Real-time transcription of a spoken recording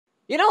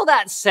You know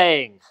that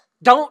saying,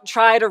 don't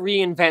try to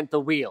reinvent the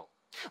wheel.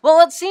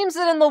 Well, it seems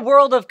that in the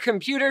world of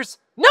computers,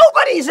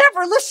 nobody's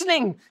ever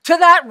listening to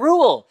that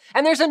rule.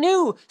 And there's a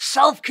new,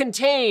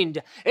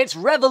 self-contained, it's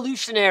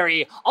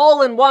revolutionary,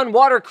 all-in-one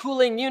water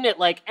cooling unit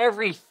like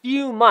every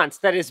few months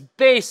that is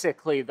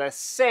basically the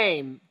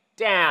same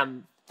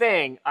damn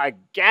thing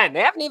again.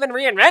 They haven't even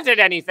reinvented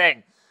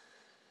anything.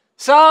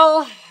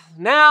 So,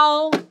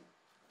 now,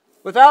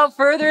 without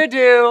further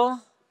ado,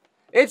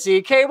 it's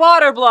EK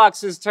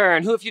Waterblocks'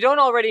 turn, who, if you don't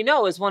already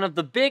know, is one of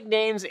the big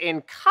names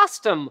in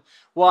custom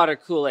water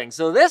cooling.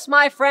 So this,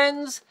 my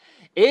friends,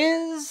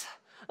 is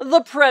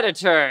the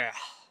Predator.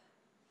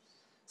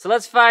 So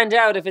let's find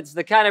out if it's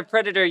the kind of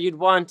Predator you'd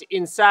want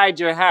inside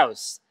your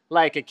house,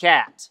 like a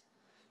cat,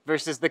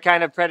 versus the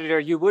kind of Predator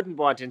you wouldn't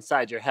want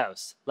inside your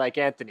house, like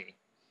Anthony.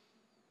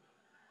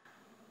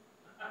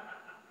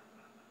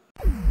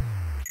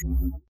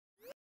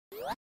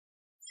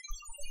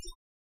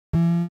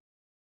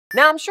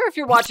 Now, I'm sure if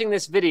you're watching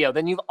this video,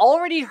 then you've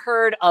already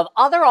heard of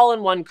other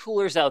all-in-one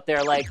coolers out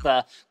there like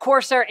the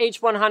Corsair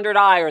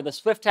H100i or the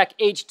Swiftech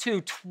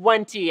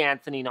H220,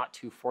 Anthony, not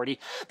 240.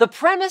 The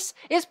premise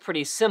is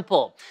pretty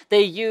simple.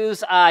 They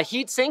use a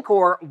heatsink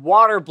or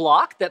water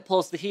block that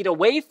pulls the heat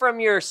away from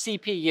your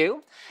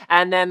CPU,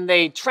 and then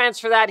they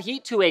transfer that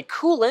heat to a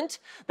coolant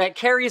that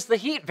carries the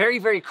heat very,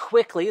 very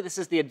quickly. This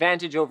is the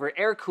advantage over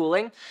air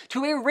cooling,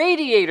 to a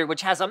radiator,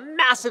 which has a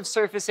massive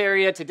surface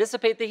area to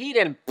dissipate the heat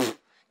and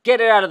get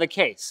it out of the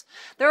case.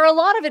 There are a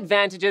lot of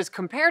advantages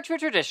compared to a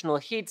traditional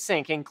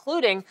heatsink,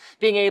 including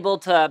being able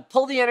to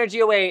pull the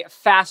energy away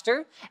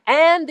faster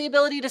and the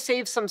ability to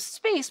save some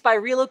space by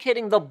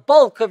relocating the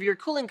bulk of your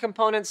cooling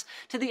components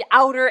to the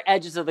outer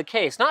edges of the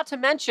case. Not to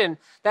mention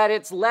that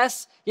it's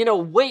less,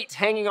 weight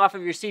hanging off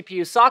of your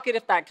CPU socket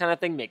if that kind of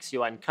thing makes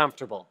you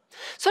uncomfortable.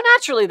 So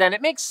naturally then,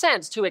 it makes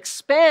sense to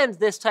expand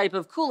this type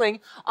of cooling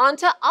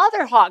onto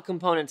other hot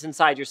components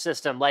inside your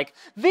system, like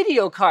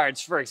video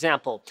cards, for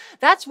example.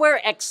 That's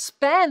where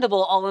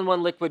expandable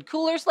all-in-one liquid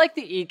coolers like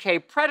the EK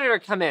Predator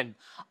come in.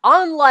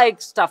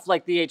 Unlike stuff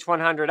like the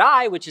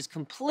H100i, which is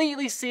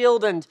completely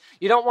sealed and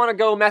you don't want to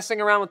go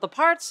messing around with the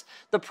parts,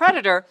 the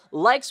Predator,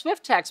 like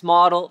Swiftech's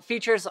model,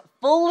 features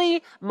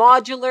fully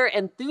modular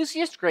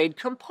enthusiast-grade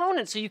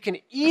components, so you can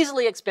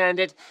easily expand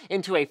it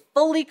into a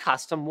fully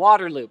custom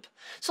water loop.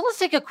 So let's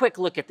take a quick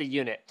look at the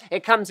unit.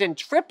 It comes in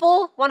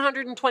triple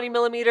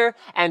 120mm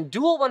and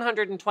dual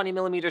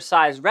 120mm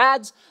size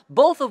rads,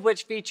 both of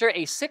which feature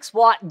a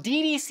 6-watt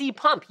DDC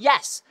pump.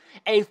 Yes,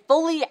 a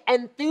fully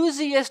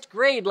enthusiast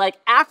grade,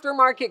 like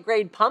aftermarket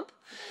grade pump.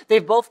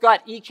 They've both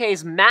got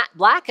EK's matte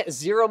black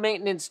zero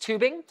maintenance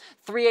tubing,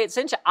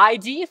 3/8"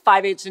 ID,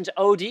 5/8"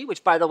 OD,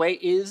 which by the way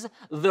is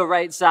the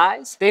right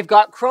size. They've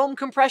got chrome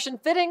compression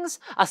fittings,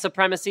 a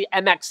Supremacy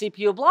MX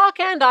CPU block,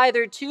 and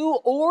either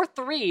 2 or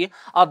 3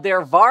 of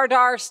their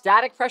Vardar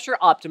static pressure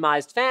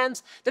optimized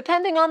fans,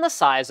 depending on the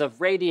size of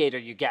radiator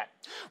you get.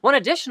 One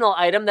additional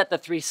item that the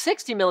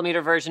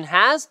 360mm version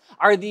has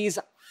are these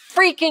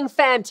freaking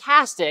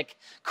fantastic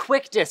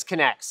quick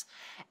disconnects.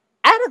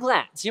 At a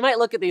glance, you might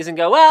look at these and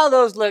go, well,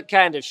 those look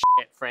kind of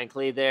shit,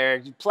 frankly.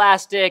 They're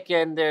plastic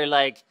and they're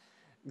like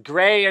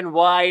gray and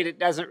white. It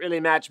doesn't really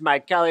match my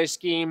color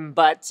scheme,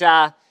 but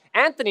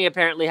Anthony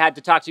apparently had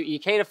to talk to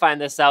EK to find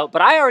this out,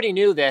 but I already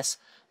knew this.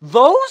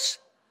 Those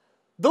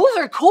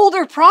are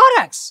colder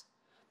products.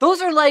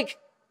 Those are like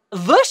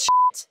the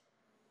shit,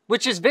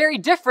 which is very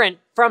different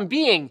from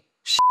being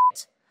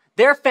shit.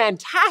 They're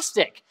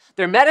fantastic.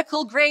 They're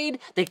medical grade,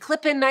 they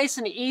clip in nice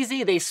and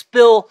easy, they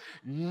spill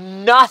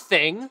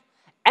nothing,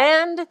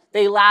 and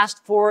they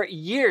last for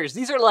years.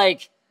 These are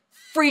like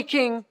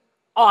freaking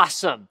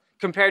awesome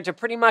compared to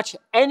pretty much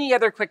any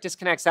other quick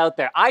disconnects out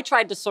there. I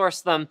tried to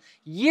source them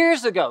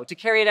years ago to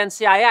carry at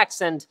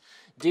NCIX, and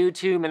due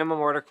to minimum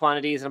order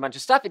quantities and a bunch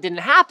of stuff, it didn't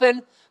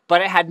happen,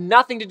 but it had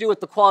nothing to do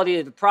with the quality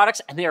of the products,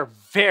 and they are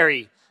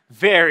very,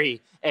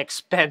 very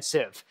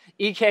expensive.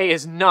 EK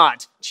is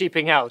not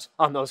cheaping out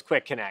on those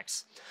quick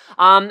connects.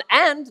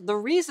 And the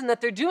reason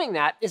that they're doing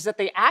that is that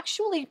they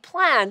actually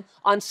plan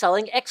on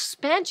selling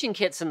expansion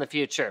kits in the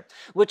future,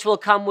 which will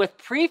come with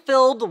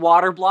pre-filled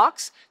water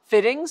blocks,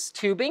 fittings,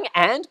 tubing,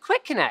 and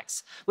quick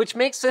connects, which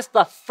makes this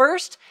the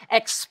first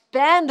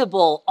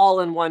expandable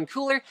all-in-one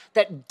cooler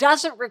that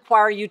doesn't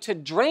require you to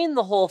drain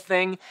the whole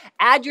thing,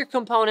 add your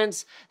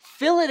components,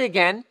 fill it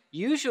again,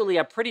 usually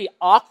a pretty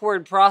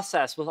awkward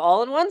process with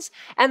all-in-ones,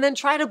 and then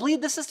try to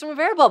bleed the system of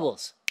air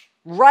bubbles.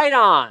 Right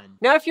on.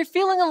 Now, if you're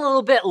feeling a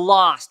little bit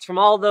lost from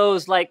all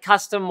those like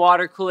custom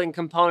water cooling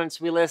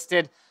components we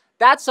listed,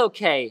 that's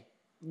okay.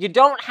 You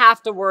don't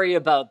have to worry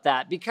about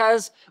that,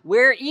 because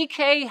where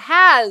EK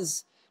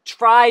has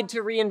tried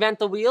to reinvent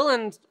the wheel,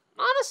 and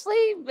honestly,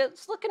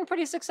 it's looking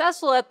pretty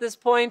successful at this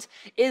point,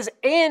 is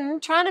in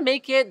trying to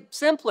make it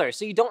simpler.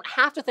 So you don't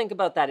have to think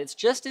about that. It's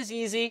just as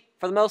easy,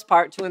 for the most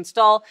part, to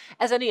install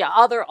as any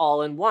other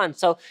all-in-one.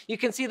 So you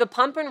can see the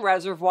pump and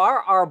reservoir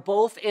are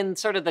both in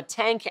sort of the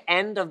tank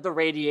end of the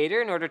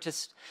radiator in order to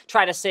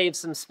try to save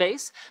some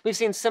space. We've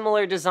seen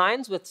similar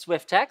designs with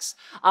Swiftech's,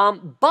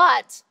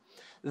 but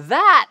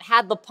That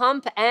had the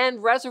pump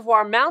and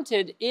reservoir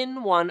mounted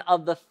in one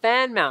of the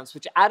fan mounts,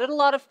 which added a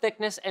lot of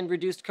thickness and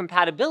reduced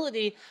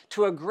compatibility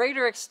to a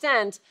greater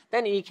extent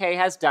than EK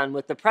has done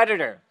with the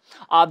Predator.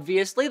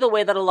 Obviously, the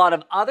way that a lot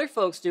of other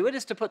folks do it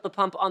is to put the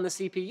pump on the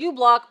CPU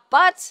block,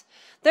 but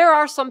there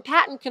are some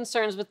patent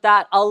concerns with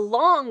that,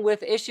 along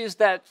with issues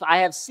that I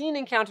have seen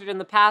encountered in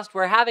the past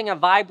where having a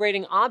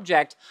vibrating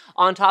object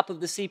on top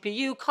of the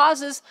CPU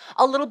causes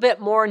a little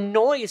bit more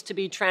noise to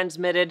be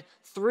transmitted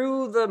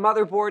through the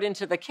motherboard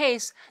into the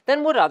case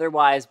than would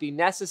otherwise be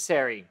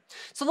necessary.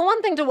 So the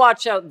one thing to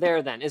watch out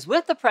there then is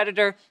with the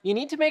Predator, you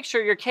need to make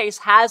sure your case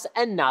has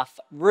enough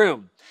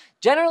room.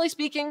 Generally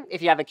speaking,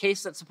 if you have a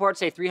case that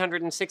supports a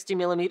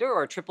 360mm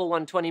or a triple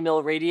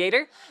 120mm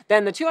radiator,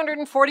 then the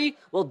 240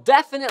 will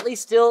definitely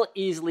still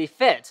easily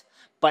fit.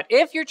 But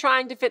if you're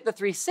trying to fit the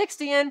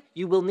 360 in,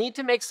 you will need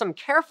to make some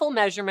careful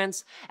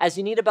measurements, as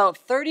you need about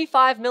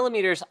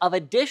 35mm of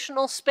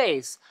additional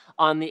space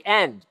on the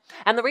end.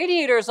 And the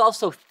radiator is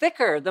also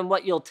thicker than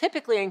what you'll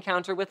typically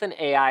encounter with an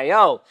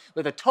AIO,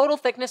 with a total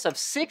thickness of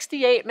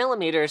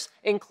 68mm,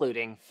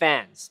 including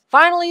fans.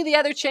 Finally, the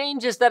other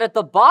change is that at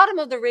the bottom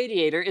of the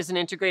radiator is an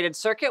integrated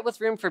circuit with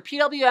room for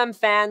PWM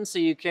fans, so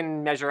you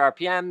can measure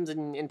RPMs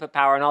and input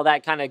power and all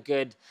that kind of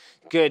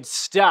good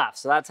stuff.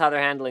 So that's how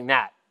they're handling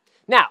that.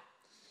 Now,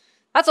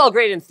 that's all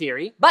great in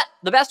theory, but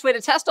the best way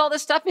to test all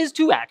this stuff is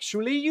to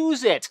actually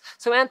use it.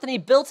 So Anthony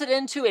built it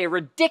into a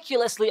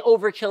ridiculously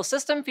overkill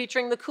system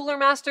featuring the Cooler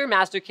Master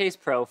Mastercase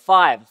Pro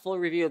 5. A full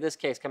review of this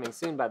case coming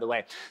soon, by the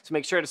way, so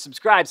make sure to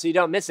subscribe so you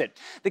don't miss it.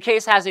 The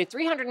case has a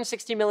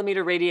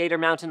 360mm radiator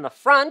mount in the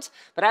front,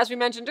 but as we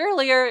mentioned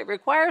earlier, it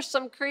requires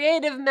some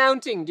creative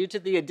mounting due to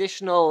the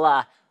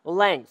additional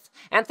length.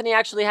 Anthony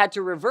actually had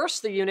to reverse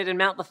the unit and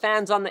mount the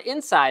fans on the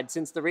inside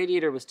since the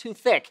radiator was too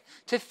thick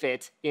to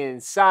fit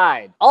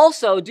inside.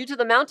 Also, due to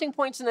the mounting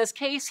points in this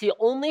case, he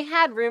only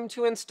had room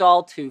to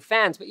install 2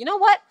 fans. But you know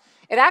what?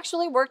 It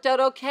actually worked out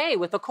okay.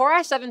 With a Core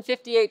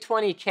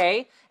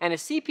i7-5820K and a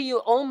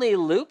CPU-only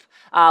loop,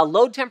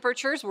 load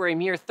temperatures were a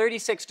mere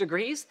 36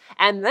 degrees,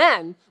 and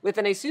then with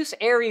an Asus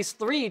Ares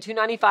 3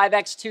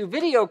 295X2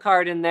 video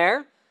card in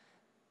there,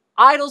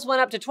 idles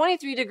went up to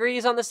 23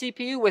 degrees on the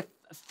CPU with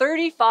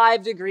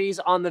 35 degrees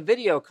on the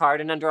video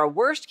card, and under a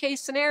worst case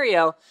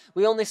scenario,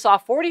 we only saw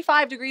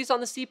 45 degrees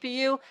on the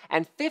CPU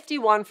and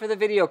 51 for the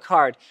video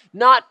card.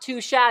 Not too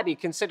shabby,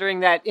 considering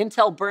that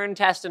Intel burn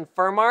test and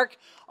Firmark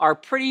are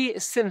pretty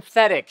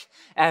synthetic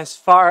as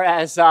far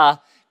as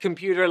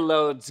computer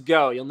loads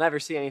go. You'll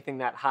never see anything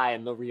that high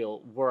in the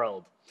real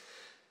world.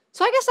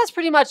 So I guess that's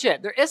pretty much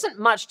it. There isn't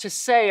much to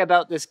say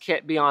about this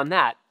kit beyond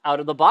that. Out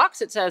of the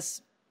box, it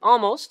says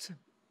almost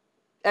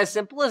as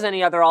simple as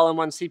any other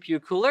all-in-one CPU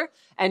cooler,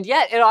 and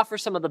yet it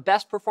offers some of the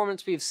best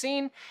performance we've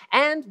seen,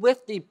 and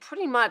with the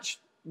pretty much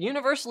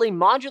universally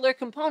modular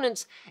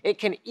components, it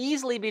can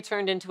easily be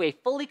turned into a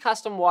fully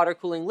custom water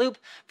cooling loop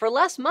for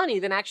less money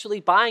than actually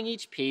buying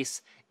each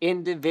piece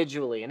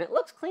individually, and it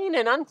looks clean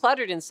and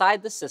uncluttered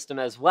inside the system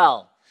as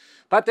well.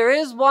 But there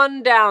is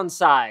one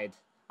downside.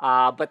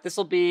 But this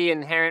will be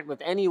inherent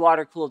with any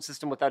water-cooled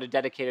system without a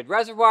dedicated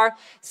reservoir.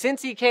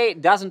 Since EK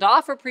doesn't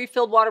offer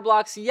pre-filled water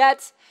blocks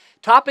yet,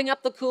 topping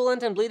up the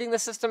coolant and bleeding the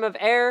system of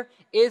air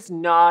is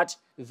not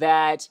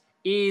that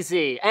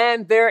easy.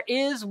 And there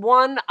is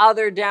one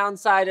other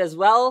downside as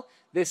well.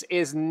 This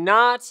is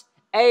not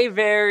a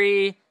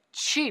very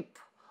cheap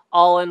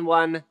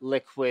all-in-one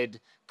liquid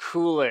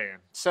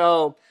cooler.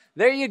 So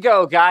there you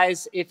go,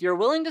 guys. If you're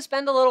willing to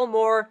spend a little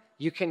more,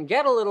 you can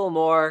get a little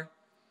more.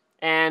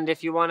 And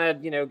if you want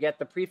to, get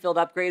the pre-filled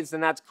upgrades, then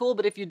that's cool.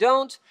 But if you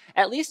don't,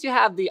 at least you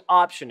have the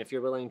option if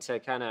you're willing to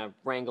kind of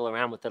wrangle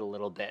around with it a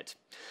little bit.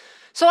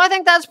 So I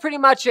think that's pretty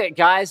much it,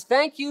 guys.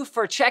 Thank you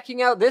for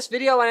checking out this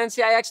video on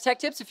NCIX Tech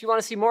Tips. If you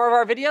want to see more of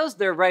our videos,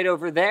 they're right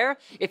over there.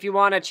 If you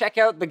want to check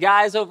out the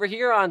guys over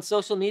here on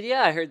social media,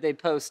 I heard they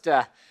post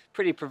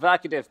pretty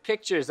provocative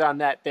pictures on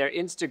their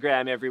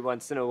Instagram every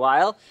once in a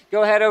while.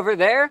 Go ahead over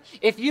there.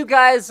 If you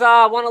guys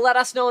want to let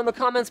us know in the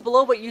comments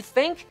below what you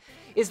think,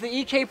 is the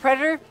EK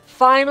Predator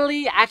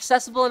finally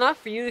accessible enough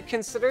for you to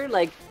consider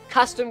like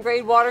custom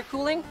grade water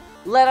cooling?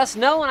 Let us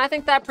know, and I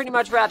think that pretty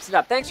much wraps it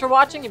up. Thanks for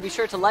watching, and be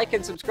sure to like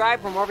and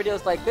subscribe for more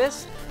videos like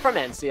this from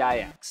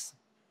NCIX.